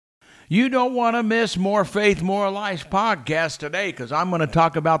You don't want to miss More Faith, More Life podcast today because I'm going to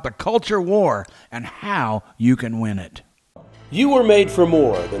talk about the culture war and how you can win it. You were made for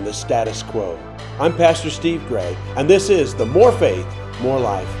more than the status quo. I'm Pastor Steve Gray, and this is the More Faith, More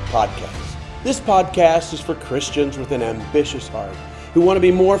Life podcast. This podcast is for Christians with an ambitious heart who want to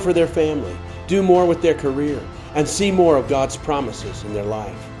be more for their family, do more with their career, and see more of God's promises in their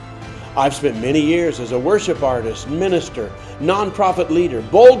life. I've spent many years as a worship artist, minister, nonprofit leader,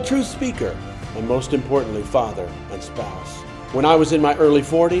 bold truth speaker, and most importantly, father and spouse. When I was in my early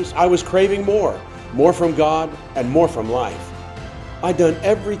 40s, I was craving more from God and more from life. I'd done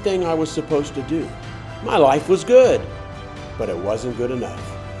everything I was supposed to do. My life was good, but it wasn't good enough.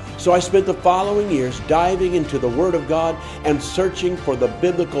 So I spent the following years diving into the Word of God and searching for the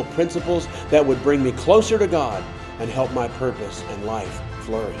biblical principles that would bring me closer to God and help my purpose and life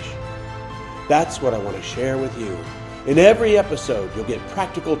flourish. That's what I want to share with you. In every episode, you'll get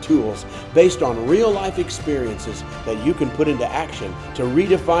practical tools based on real-life experiences that you can put into action to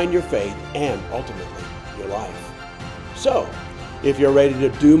redefine your faith and ultimately your life. So, if you're ready to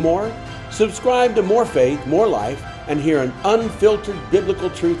do more, subscribe to More Faith, More Life, and hear an unfiltered biblical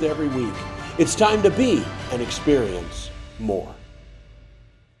truth every week. It's time to be and experience more.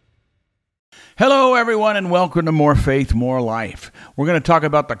 Hello, everyone, and welcome to More Faith, More Life. We're going to talk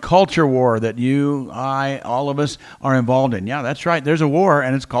about the culture war that you, I, all of us are involved in. Yeah, that's right. There's a war,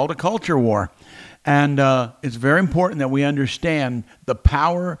 and it's called a culture war. And it's very important that we understand the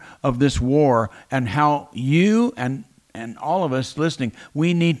power of this war and how you and all of us listening,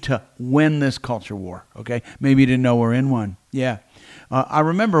 we need to win this culture war, okay? Maybe you didn't know we're in one. Yeah. I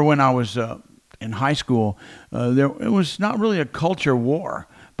remember when I was in high school, it was not really a culture war,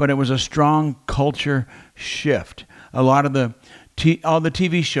 but it was a strong culture shift. A lot of all the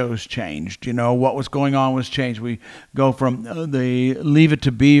TV shows changed. You know, what was going on was changed. We go from the Leave It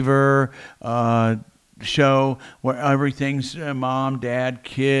to Beaver show where everything's mom, dad,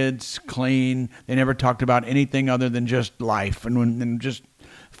 kids, clean. They never talked about anything other than just life and just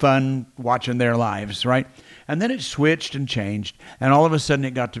fun watching their lives, right? And then it switched and changed, and all of a sudden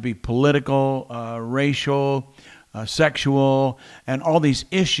it got to be political, racial, sexual, and all these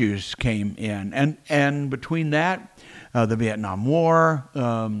issues came in. And between that, the Vietnam War,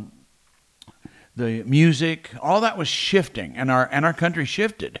 the music, all that was shifting, and our country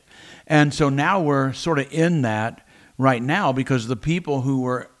shifted. And so now we're sort of in that right now because the people who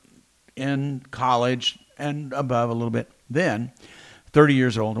were in college and above a little bit then, 30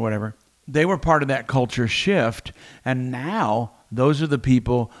 years old or whatever, they were part of that culture shift. And now those are the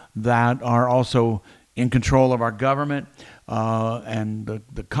people that are also in control of our government and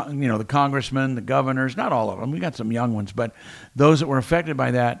the congressmen, the governors, not all of them. We got some young ones, but those that were affected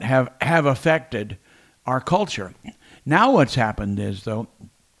by that have affected our culture. Now what's happened is, though,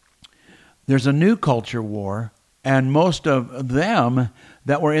 there's a new culture war, and most of them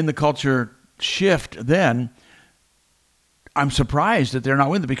that were in the culture shift then, I'm surprised that they're not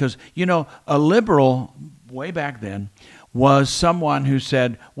with it because, you know, a liberal way back then was someone who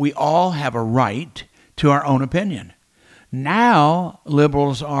said we all have a right to our own opinion. Now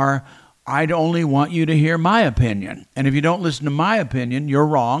liberals are, I'd only want you to hear my opinion. And if you don't listen to my opinion, you're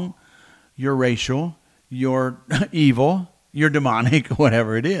wrong, you're racial, you're evil, you're demonic,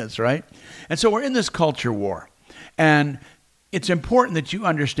 whatever it is, right? And so we're in this culture war. And it's important that you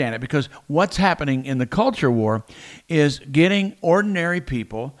understand it because what's happening in the culture war is getting ordinary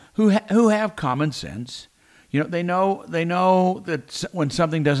people who have common sense. You know, they know that when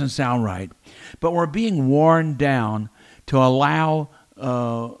something doesn't sound right, but we're being worn down to allow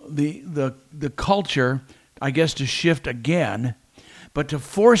the culture, I guess, to shift again, but to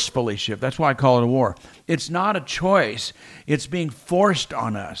forcefully shift. That's why I call it a war. It's not a choice. It's being forced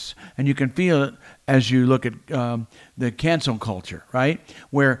on us. And you can feel it as you look at the cancel culture, right?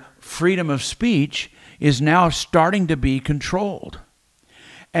 Where freedom of speech is now starting to be controlled.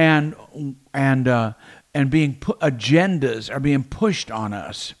 And agendas are being pushed on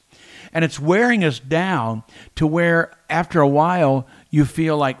us. And it's wearing us down to where after a while you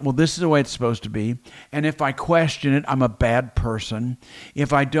feel like, well, this is the way it's supposed to be. And if I question it, I'm a bad person.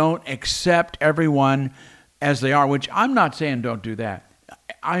 If I don't accept everyone as they are, which I'm not saying don't do that.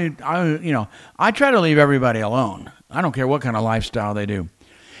 I try to leave everybody alone. I don't care what kind of lifestyle they do.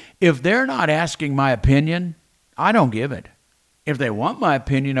 If they're not asking my opinion, I don't give it. If they want my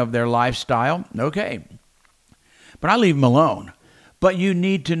opinion of their lifestyle, okay. But I leave them alone. But you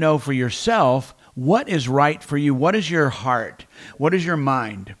need to know for yourself what is right for you. What is your heart? What is your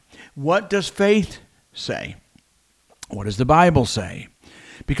mind? What does faith say? What does the Bible say?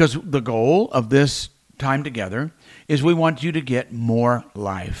 Because the goal of this time together is we want you to get more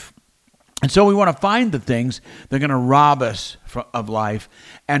life. And so we want to find the things that are going to rob us of life.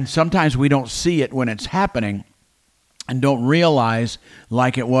 And sometimes we don't see it when it's happening and don't realize,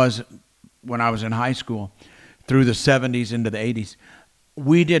 like it was when I was in high school through the 70s into the 80s.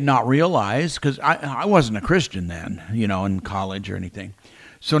 We did not realize, because I wasn't a Christian then, in college or anything.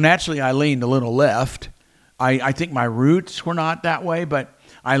 So naturally I leaned a little left. I think my roots were not that way, but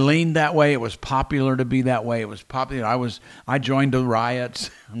I leaned that way. It was popular to be that way. It was popular. I joined the riots.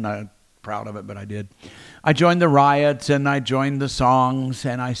 I'm not proud of it, but I did. I joined the riots, and I joined the songs,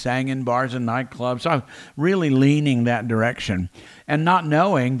 and I sang in bars and nightclubs. So I was really leaning that direction and not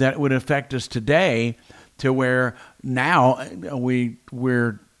knowing that it would affect us today to where now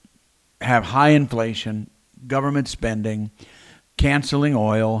we're have high inflation, government spending, canceling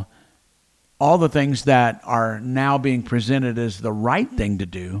oil, all the things that are now being presented as the right thing to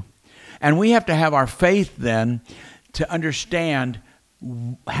do. And we have to have our faith then to understand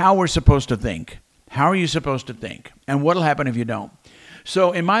how we're supposed to think. How are you supposed to think? And what will happen if you don't?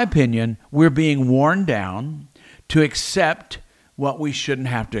 So in my opinion, we're being worn down to accept what we shouldn't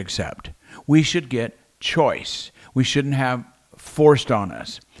have to accept. We should get choice. We shouldn't have forced on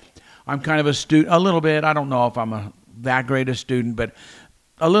us. I'm kind of a student, a little bit. I don't know if I'm that great a student, but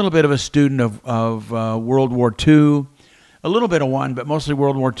a little bit of a student of World War II, a little bit of one, but mostly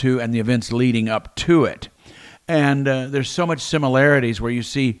World War II and the events leading up to it. And there's so much similarities where you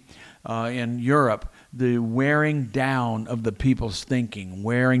see in Europe the wearing down of the people's thinking,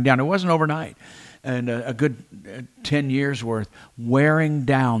 wearing down. It wasn't overnight. And a good 10 years worth wearing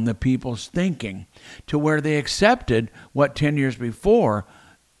down the people's thinking to where they accepted what 10 years before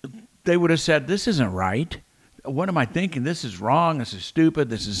they would have said, this isn't right. What am I thinking? This is wrong. This is stupid.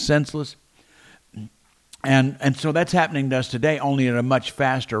 This is senseless. And so that's happening to us today, only at a much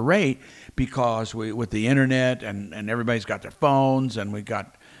faster rate because with the internet and everybody's got their phones and we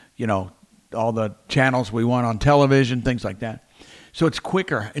got, all the channels we want on television, things like that. So it's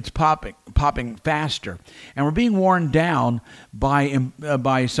quicker, it's popping faster. And we're being worn down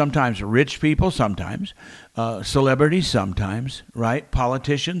by sometimes rich people, sometimes, celebrities sometimes, right?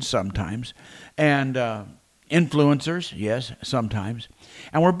 Politicians sometimes, and influencers, yes, sometimes.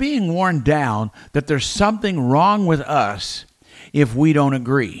 And we're being worn down that there's something wrong with us if we don't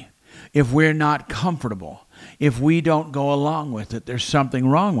agree, if we're not comfortable, if we don't go along with it. There's something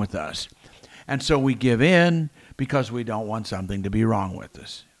wrong with us. And so we give in because we don't want something to be wrong with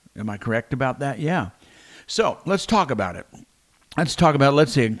us. Am I correct about that? Yeah. So let's talk about it.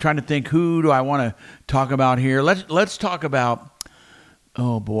 Let's see, I'm trying to think, who do I want to talk about here? Let's talk about,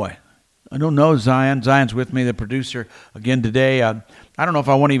 oh boy, I don't know, Zion. Zion's with me, the producer, again today. I don't know if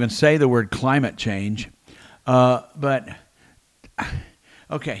I want to even say the word climate change, but,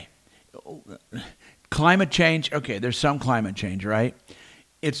 okay. Climate change, okay, there's some climate change, right?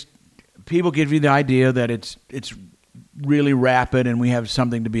 People give you the idea that it's really rapid and we have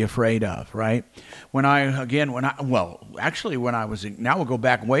something to be afraid of, right? Now we'll go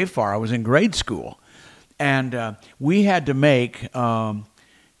back way far. I was in grade school, and we had to make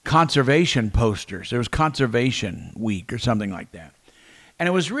conservation posters. There was Conservation Week or something like that. And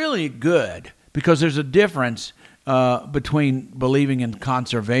it was really good because there's a difference between believing in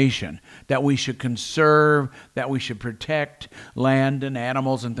conservation, that we should conserve, that we should protect land and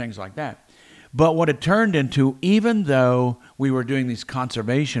animals and things like that. But what it turned into, even though we were doing these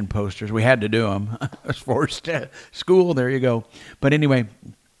conservation posters, we had to do them. I was forced to school, there you go. But anyway,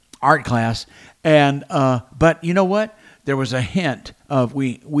 art class. And but you know what? There was a hint of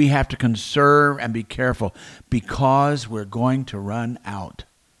we have to conserve and be careful because we're going to run out.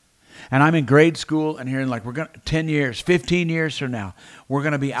 And I'm in grade school and hearing we're going 10 years, 15 years from now, we're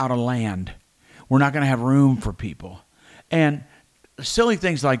going to be out of land. We're not going to have room for people. And silly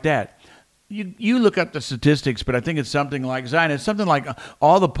things like that. You look up the statistics, but I think it's something like, Zion, it's something like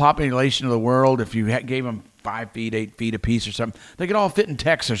all the population of the world, if you gave them 5 feet, 8 feet apiece or something, they could all fit in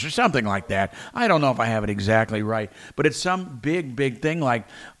Texas or something like that. I don't know if I have it exactly right, but it's some big thing like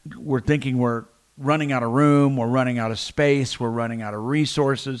we're thinking we're running out of room, we're running out of space, we're running out of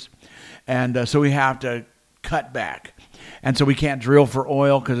resources, and so we have to cut back. And so we can't drill for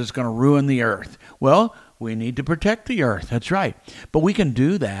oil because it's going to ruin the earth. Well, we need to protect the earth, that's right. But we can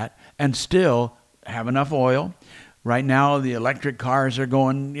do that and still have enough oil. Right now, the electric cars are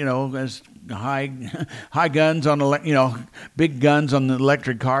going, as high guns on big guns on the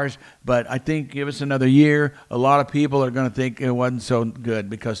electric cars. But I think give us another year, a lot of people are going to think it wasn't so good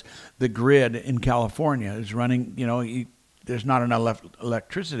because the grid in California is running. There's not enough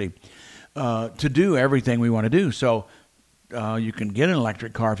electricity to do everything we want to do. So you can get an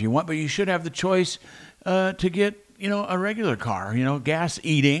electric car if you want, but you should have the choice to get a regular car, gas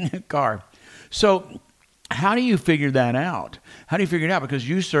eating car. So how do you figure that out? How do you figure it out? Because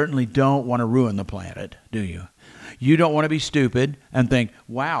you certainly don't want to ruin the planet, do you? You don't want to be stupid and think,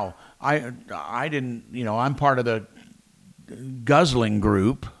 wow, I didn't, I'm part of the guzzling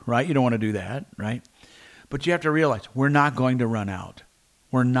group, right? You don't want to do that, right? But you have to realize we're not going to run out.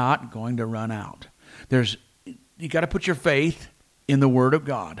 We're not going to run out. You got to put your faith in the Word of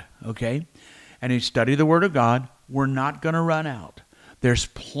God, okay? And you study the Word of God, we're not going to run out. There's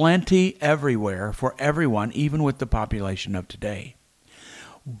plenty everywhere for everyone, even with the population of today.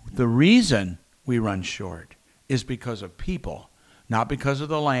 The reason we run short is because of people, not because of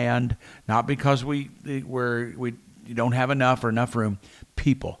the land, not because we don't have enough or enough room.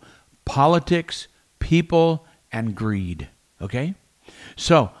 People, politics, people, and greed, okay?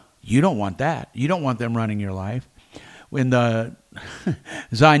 So you don't want that. You don't want them running your life.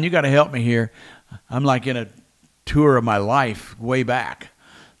 Zion, you got to help me here. I'm like in a tour of my life way back.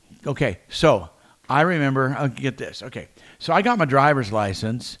 Okay, so I remember, I'll get this. Okay, so I got my driver's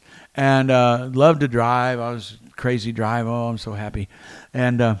license and loved to drive. I was a crazy driver. Oh, I'm so happy.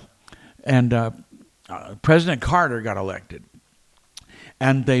 And President Carter got elected.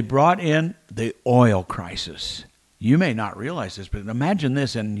 And they brought in the oil crisis. You may not realize this, but imagine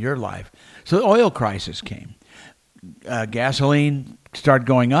this in your life. So the oil crisis came. Gasoline started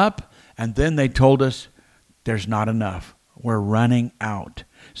going up, and then they told us there's not enough. We're running out.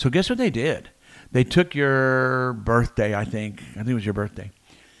 So guess what they did? They took your birthday, I think it was your birthday,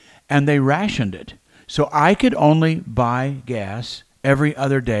 and they rationed it. So I could only buy gas every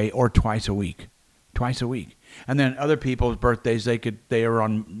other day or twice a week. And then other people's birthdays, they were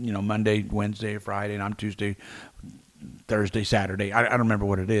on, Monday, Wednesday, Friday, and I'm Tuesday, Thursday, Saturday. I don't remember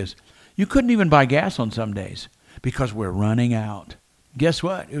what it is. You couldn't even buy gas on some days because we're running out. Guess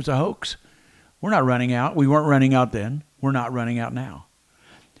what? It was a hoax. We're not running out. We weren't running out then. We're not running out now.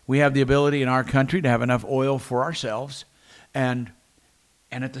 We have the ability in our country to have enough oil for ourselves and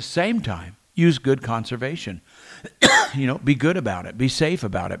at the same time use good conservation. Be good about it. Be safe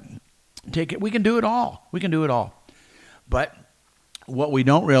about it. Take it. We can do it all. But what we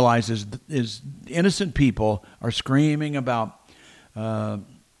don't realize is innocent people are screaming about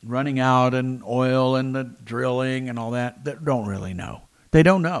running out and oil and the drilling and all that don't really know. They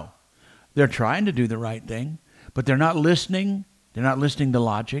don't know. They're trying to do the right thing, but they're not listening. They're not listening to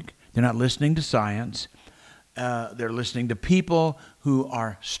logic. They're not listening to science. They're listening to people who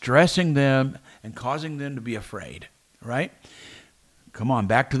are stressing them and causing them to be afraid, right? Come on,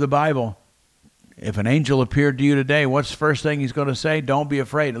 back to the Bible. If an angel appeared to you today, what's the first thing he's going to say? Don't be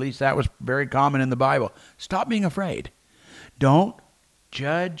afraid. At least that was very common in the Bible. Stop being afraid. Don't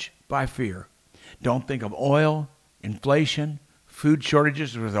judge by fear. Don't think of oil, inflation, food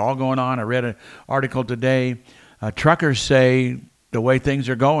shortages, which is all going on. I read an article today. Truckers say the way things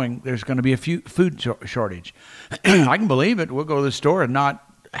are going, there's going to be a food shortage. I can believe it. We'll go to the store and not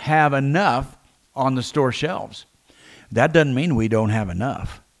have enough on the store shelves. That doesn't mean we don't have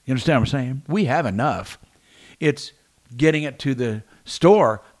enough. You understand what I'm saying? We have enough. It's getting it to the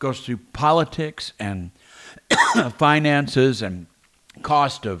store goes through politics and finances and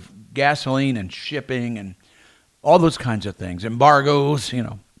cost of gasoline and shipping and all those kinds of things. Embargoes,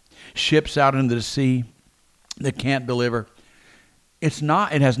 ships out into the sea that can't deliver. It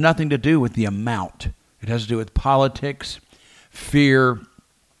has nothing to do with the amount. It has to do with politics, fear,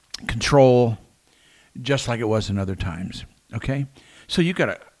 control, just like it was in other times. Okay? So you got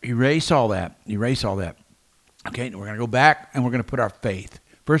to erase all that. Okay? And we're going to go back and we're going to put our faith.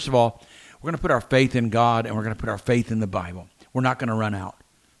 First of all, we're going to put our faith in God and we're going to put our faith in the Bible. We're not going to run out.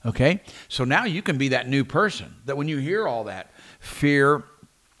 Okay? So now you can be that new person that when you hear all that fear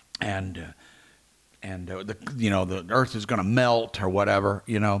and the earth is going to melt or whatever,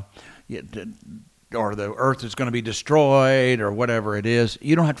 or the earth is going to be destroyed or whatever it is,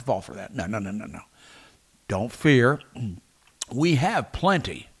 you don't have to fall for that. No. Don't fear. We have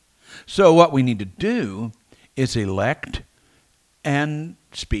plenty. So what we need to do is elect and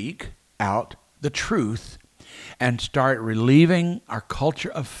speak out the truth and start relieving our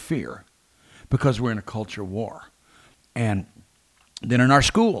culture of fear because we're in a culture war. And then in our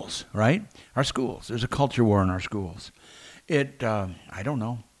schools, right? Our schools. There's a culture war in our schools. I don't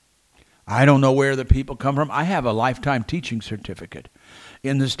know. I don't know where the people come from. I have a lifetime teaching certificate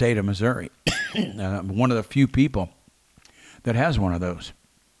in the state of Missouri. I'm one of the few people that has one of those.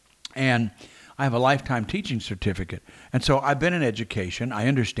 And I have a lifetime teaching certificate. And so I've been in education. I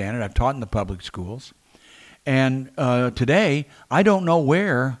understand it. I've taught in the public schools. And today, I don't know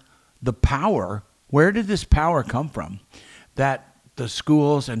where did this power come from that the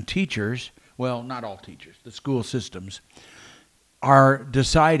schools and teachers, well, not all teachers, the school systems, are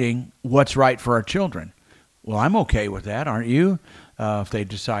deciding what's right for our children. Well, I'm okay with that, aren't you? If they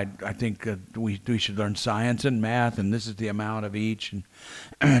decide, I think we should learn science and math, and this is the amount of each,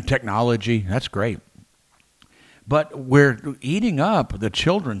 and technology, that's great. But we're eating up the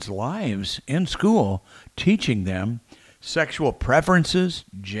children's lives in school, teaching them sexual preferences,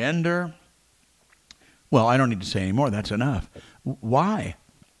 gender. Well, I don't need to say any more. That's enough. Why?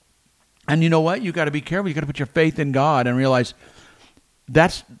 And you know what? You got to be careful. You got to put your faith in God and realize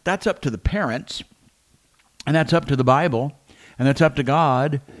that's up to the parents, and that's up to the Bible, and that's up to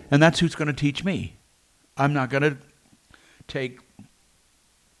God, and that's who's going to teach me. I'm not going to take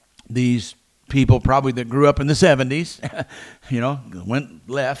these people probably that grew up in the 70s, went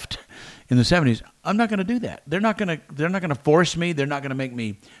left in the 70s. I'm not going to do that. They're not going to force me. They're not going to make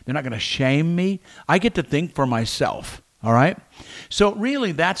me. They're not going to shame me. I get to think for myself. All right? So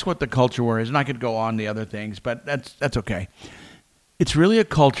really that's what the culture war is. And I could go on the other things, but that's okay. It's really a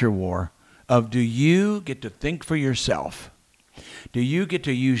culture war of, do you get to think for yourself? Do you get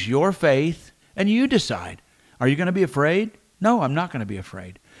to use your faith and you decide? Are you going to be afraid? No, I'm not going to be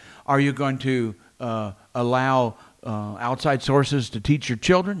afraid. Are you going to allow outside sources to teach your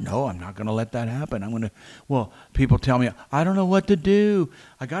children? No, I'm not going to let that happen. People tell me, I don't know what to do.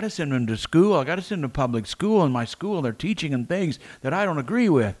 I got to send them to school. I got to send them to public school. In my school, they're teaching them things that I don't agree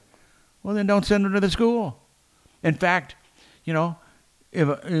with. Well, then don't send them to the school. In fact,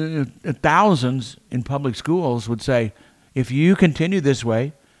 if thousands in public schools would say, if you continue this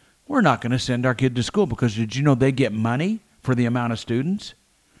way, we're not going to send our kid to school, because did you know they get money for the amount of students?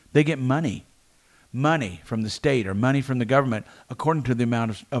 They get money from the state or money from the government according to the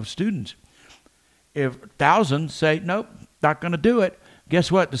amount of students. If thousands say, nope, not going to do it,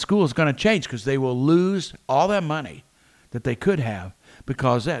 guess what? The school is going to change, because they will lose all that money that they could have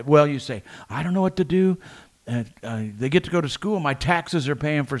because that. Well, you say, I don't know what to do. They get to go to school. My taxes are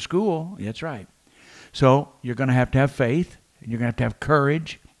paying for school. That's right. So you're going to have faith, and you're going to have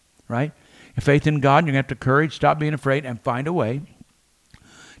courage, right? If faith in God, you're going to have courage, stop being afraid, and find a way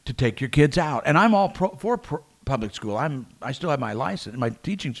to take your kids out. And I'm all for public school. I still have my license, my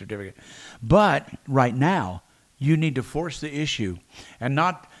teaching certificate. But right now, you need to force the issue and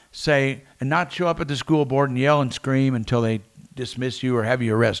not show up at the school board and yell and scream until they dismiss you or have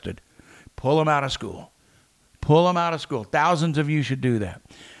you arrested. Pull them out of school. Pull them out of school. Thousands of you should do that.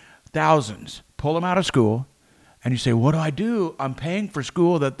 Thousands. Pull them out of school. And you say, what do I do? I'm paying for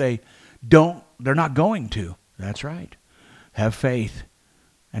school that they're not going to. That's right. Have faith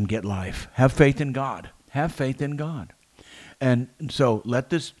and get life. Have faith in God. Have faith in God. And so let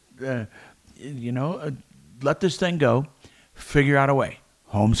this thing go. Figure out a way.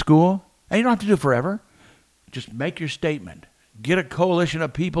 Homeschool. And you don't have to do it forever. Just make your statement. Get a coalition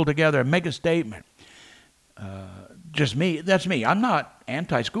of people together and make a statement. Just me. That's me. I'm not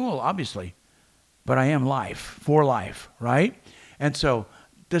anti-school, obviously. But I am for life, right? And so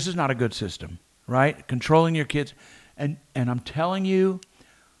this is not a good system, right? Controlling your kids. And I'm telling you,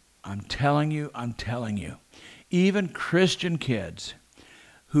 even Christian kids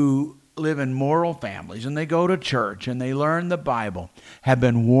who live in moral families and they go to church and they learn the Bible have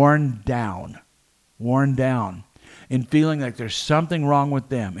been worn down in feeling like there's something wrong with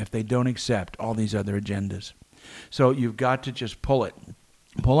them if they don't accept all these other agendas. So you've got to just pull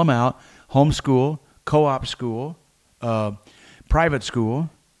them out. Homeschool, co-op school, private school.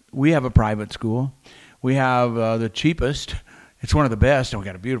 We have a private school. We have the cheapest. It's one of the best, and we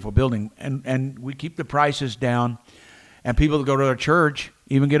got a beautiful building, and we keep the prices down, and people that go to our church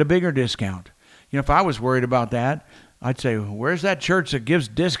even get a bigger discount. If I was worried about that, I'd say, where's that church that gives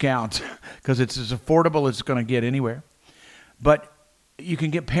discounts? Because it's as affordable as it's going to get anywhere. But you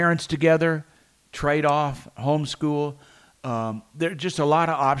can get parents together, trade off, homeschool. There are just a lot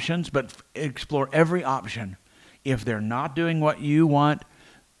of options, but explore every option. If they're not doing what you want,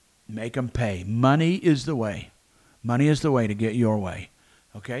 make them pay. Money is the way. Money is the way to get your way,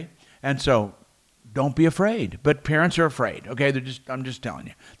 okay? And so don't be afraid. But parents are afraid, okay? I'm just telling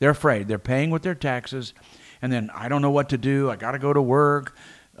you. They're afraid. They're paying with their taxes, and then I don't know what to do. I got to go to work.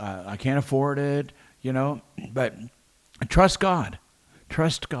 I can't afford it, But trust God.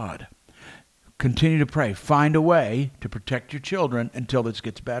 Trust God. Continue to pray. Find a way to protect your children until this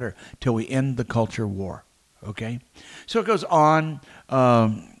gets better, till we end the culture war, okay? So it goes on.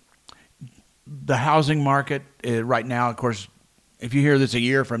 The housing market right now, of course, if you hear this a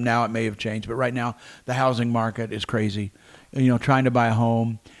year from now, it may have changed. But right now, the housing market is crazy. Trying to buy a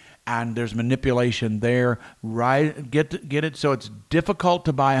home, and there's manipulation there. Right? Get it so it's difficult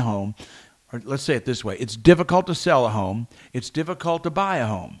to buy a home. Or let's say it this way: it's difficult to sell a home. It's difficult to buy a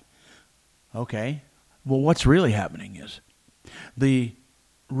home. Okay. Well, what's really happening is The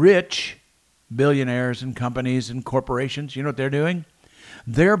rich billionaires and companies and corporations, you know what they're doing?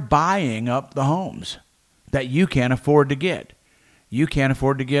 They're buying up the homes that you can't afford to get. You can't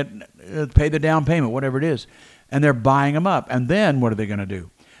afford to pay the down payment, whatever it is. And they're buying them up. And then what are they going to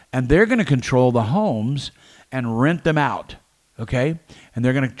do? And they're going to control the homes and rent them out, okay? And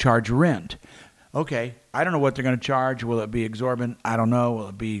they're going to charge rent. Okay, I don't know what they're going to charge. Will it be exorbitant? I don't know. Will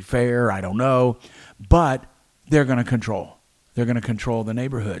it be fair? I don't know. But they're going to control. They're going to control the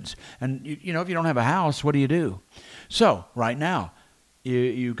neighborhoods. And, you know, if you don't have a house, what do you do? So right now,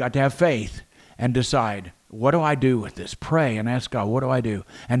 you got to have faith and decide, what do I do with this? Pray and ask God, what do I do?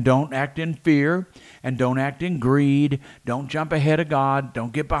 And don't act in fear and don't act in greed. Don't jump ahead of God.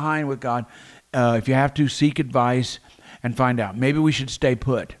 Don't get behind with God. If you have to, seek advice and find out. Maybe we should stay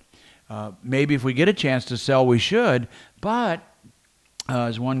put. Maybe if we get a chance to sell, we should. But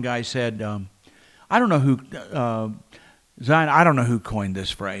as one guy said, I don't know who, Zion, I don't know who coined this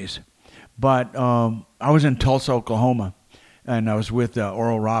phrase, but I was in Tulsa, Oklahoma, and I was with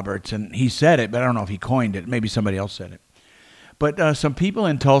Oral Roberts, and he said it, but I don't know if he coined it. Maybe somebody else said it. But some people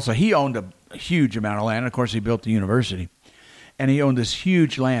in Tulsa, he owned a huge amount of land. Of course, he built the university, and he owned this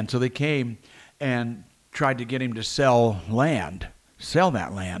huge land. So they came and tried to get him to sell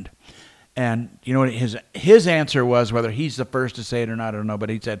that land. And you know what his answer was, whether he's the first to say it or not, I don't know, but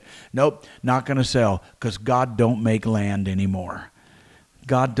he said, nope, not going to sell because God don't make land anymore.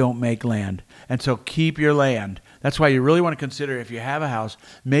 God don't make land. And so keep your land. That's why you really want to consider, if you have a house,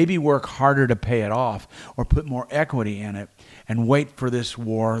 maybe work harder to pay it off or put more equity in it and wait for this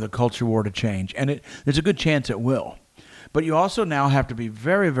war, the culture war, to change. And there's a good chance it will. But you also now have to be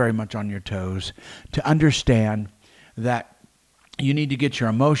very, very much on your toes to understand that you need to get your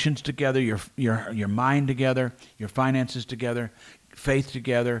emotions together, your mind together, your finances together, faith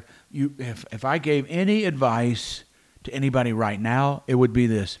together. If I gave any advice to anybody right now, it would be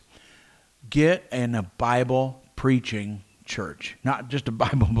this. Get in a Bible preaching church, not just a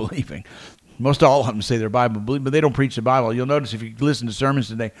Bible believing. Most all of them say they're Bible believing, but they don't preach the Bible. You'll notice if you listen to sermons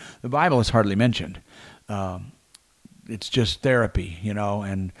today, the Bible is hardly mentioned. It's just therapy,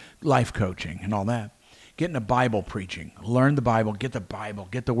 and life coaching and all that. Get into Bible preaching. Learn the Bible. Get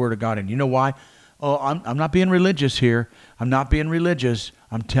the Word of God. And you know why? Oh, I'm not being religious here. I'm not being religious.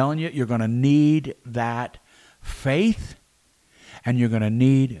 I'm telling you, you're going to need that faith, and you're going to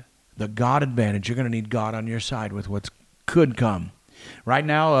need the God advantage. You're going to need God on your side with what could come. Right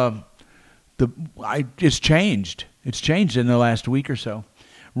now, it's changed. It's changed in the last week or so.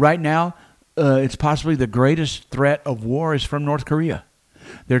 Right now, it's possibly the greatest threat of war is from North Korea.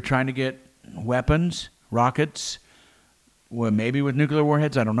 They're trying to get weapons, rockets, well, maybe with nuclear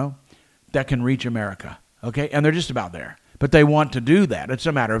warheads, I don't know, that can reach America, okay? And they're just about there. But they want to do that. It's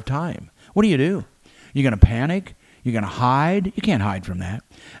a matter of time. What do? You're going to panic? You're going to hide? You can't hide from that.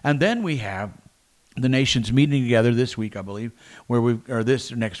 And then we have the nations meeting together this week, I believe, or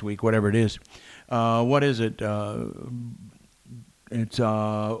this next week, whatever it is. What is it? It's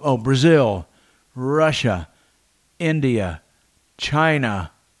Brazil, Russia, India,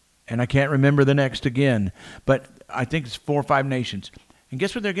 China, and I can't remember the next again, but I think it's 4 or 5 nations. And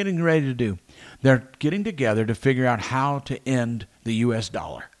guess what they're getting ready to do? They're getting together to figure out how to end the U.S.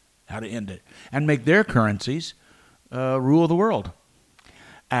 dollar, how to end it, and make their currencies rule the world.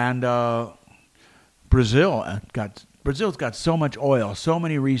 And Brazil's got so much oil, so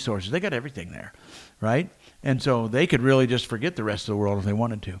many resources. They got everything there, right? And so they could really just forget the rest of the world if they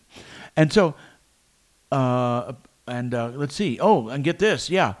wanted to. And so, let's see. Oh, and get this.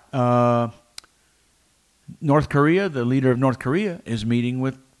 Yeah. North Korea, the leader of North Korea, is meeting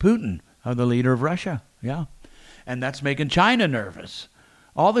with Putin, the leader of Russia. Yeah. And that's making China nervous.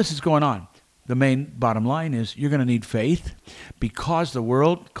 All this is going on. The main bottom line is you're going to need faith because the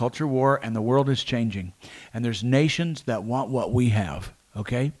world, culture war, and the world is changing. And there's nations that want what we have,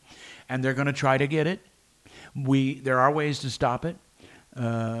 okay? And they're going to try to get it. There are ways to stop it.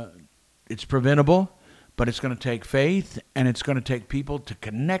 It's preventable, but it's going to take faith, and it's going to take people to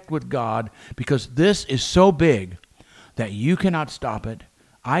connect with God, because this is so big that you cannot stop it.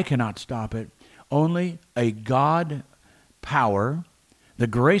 I cannot stop it. Only a God power, the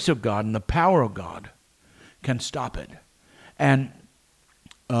grace of God and the power of God can stop it. And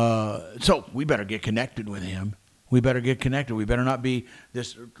so we better get connected with Him. We better get connected. We better not be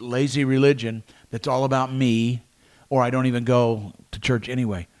this lazy religion that's all about me, or I don't even go to church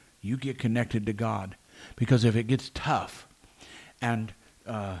anyway. You get connected to God, because if it gets tough and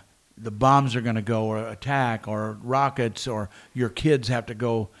the bombs are going to go, or attack, or rockets, or your kids have to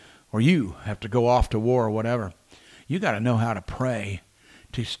go, or you have to go off to war or whatever, you got to know how to pray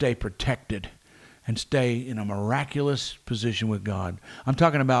to stay protected and stay in a miraculous position with God. I'm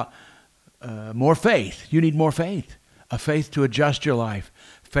talking about more faith. You need more faith. A faith to adjust your life.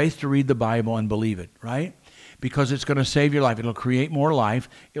 Faith to read the Bible and believe it, right? Because it's going to save your life. It'll create more life.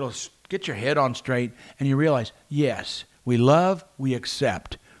 It'll get your head on straight, and you realize, yes, we love, we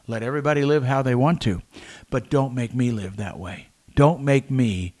accept. Let everybody live how they want to, but don't make me live that way. Don't make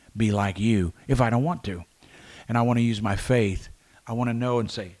me be like you if I don't want to. And I want to use my faith. I want to know and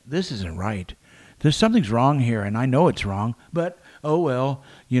say, this isn't right. Something's wrong here, and I know it's wrong, but oh well,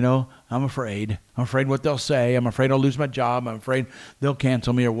 I'm afraid. I'm afraid what they'll say. I'm afraid I'll lose my job. I'm afraid they'll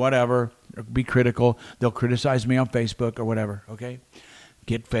cancel me or whatever, or be critical. They'll criticize me on Facebook or whatever, okay?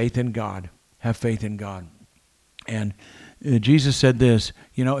 Get faith in God. Have faith in God. And Jesus said this,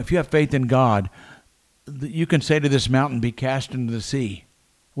 if you have faith in God, you can say to this mountain, be cast into the sea.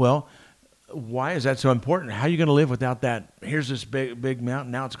 Well, why is that so important? How are you going to live without that? Here's this big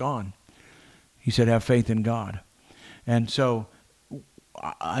mountain, now it's gone. He said, have faith in God. And so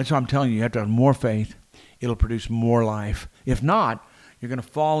that's what I'm telling you. You have to have more faith. It'll produce more life. If not, you're going to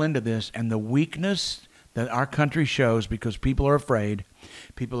fall into this, and the weakness that our country shows because people are afraid,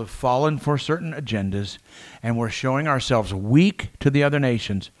 people have fallen for certain agendas, and we're showing ourselves weak to the other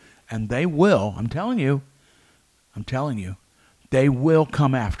nations, and they will, I'm telling you, they will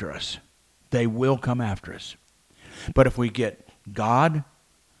come after us. They will come after us. But if we get God,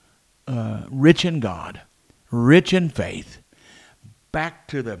 rich in God, rich in faith, back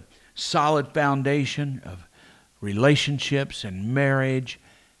to the solid foundation of relationships and marriage,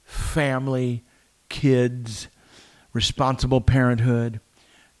 family, kids, responsible parenthood,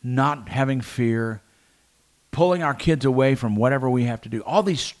 not having fear, pulling our kids away from whatever we have to do. All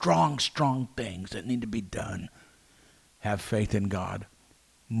these strong things that need to be done. Have faith in God.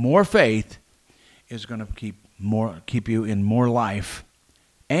 More faith is going to keep you in more life,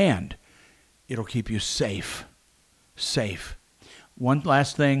 and it'll keep you safe. One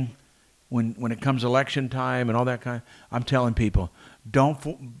last thing, when it comes election time and all that I'm telling people, don't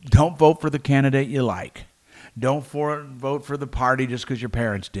vote for the candidate you like. Don't vote for the party just because your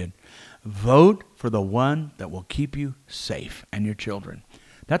parents did. Vote for the one that will keep you safe and your children.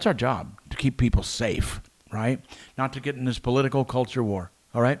 That's our job, to keep people safe, right? Not to get in this political culture war,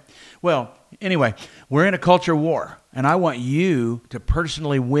 all right? Well, anyway, we're in a culture war, and I want you to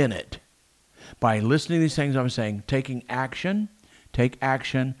personally win it by listening to these things I'm saying, taking action. Take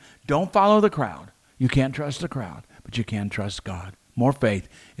action. Don't follow the crowd. You can't trust the crowd, but you can trust God. More faith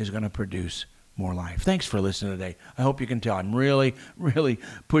is going to produce more life. Thanks for listening today. I hope you can tell I'm really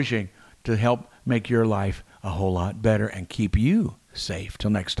pushing to help make your life a whole lot better and keep you safe. Till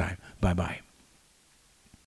next time. Bye-bye.